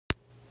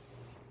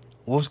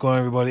What's going on,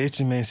 everybody? It's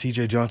your man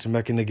CJ Johnson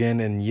back in again,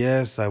 and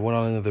yes, I went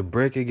on another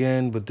break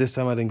again, but this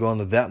time I didn't go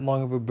on that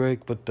long of a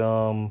break. But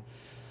one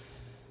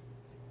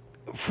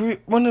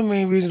of the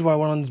main reasons why I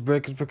went on this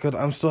break is because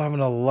I'm still having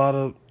a lot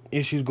of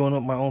issues going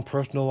on with my own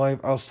personal life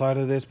outside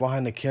of this,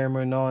 behind the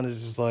camera and all. And it's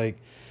just like,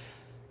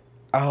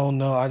 I don't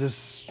know. I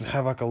just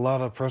have like a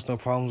lot of personal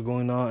problems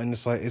going on, and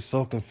it's like it's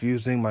so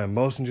confusing. My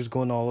emotions just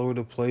going all over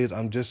the place.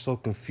 I'm just so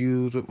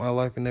confused with my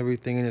life and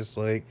everything, and it's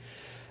like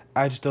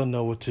I just don't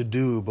know what to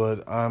do,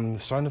 but I'm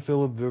starting to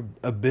feel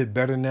a bit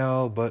better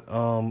now. But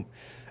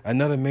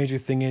another major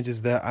thing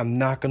is that I'm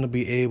not gonna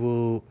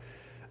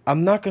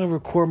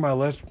record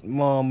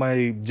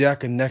my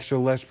Jack and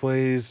Nextra Let's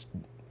Plays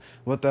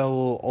with that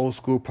little old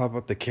school pop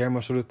up the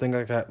camera sort of thing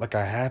like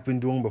I have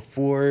been doing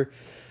before.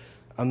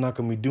 I'm not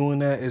gonna be doing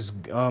that.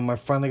 I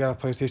finally got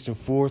a PlayStation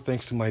 4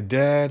 thanks to my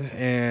dad,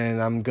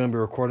 and I'm gonna be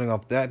recording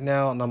off that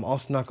now. And I'm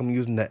also not gonna be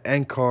using the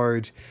end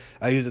cards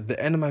I use at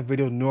the end of my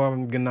video, nor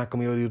I'm not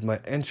gonna be able to use my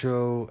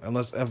intro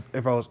unless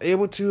if I was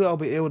able to, I'll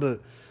be able to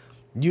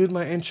use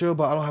my intro,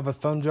 but I don't have a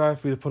thumb drive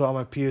for me to put it on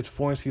my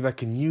PS4 and see if I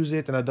can use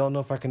it. And I don't know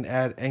if I can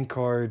add end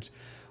cards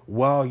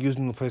while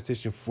using the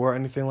PlayStation 4 or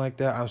anything like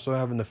that. I'm still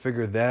having to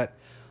figure that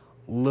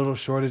little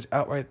shortage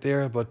out right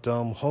there, but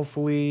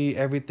hopefully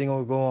everything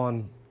will go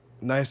on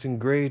nice and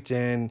great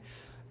and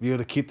be able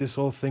to keep this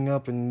whole thing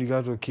up, and you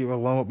guys will keep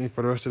along with me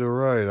for the rest of the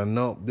ride. I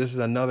know this is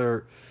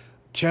another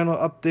channel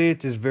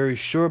update. It's very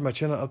short. My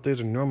channel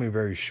updates are normally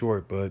very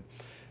short, but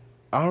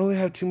I don't really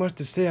have too much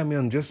to say. I mean,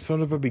 I'm just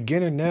sort of a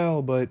beginner now,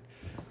 but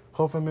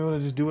hopefully I'm able to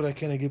just do what I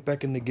can to get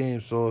back in the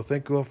game. So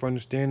thank you all for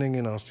understanding,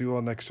 and I'll see you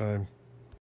all next time.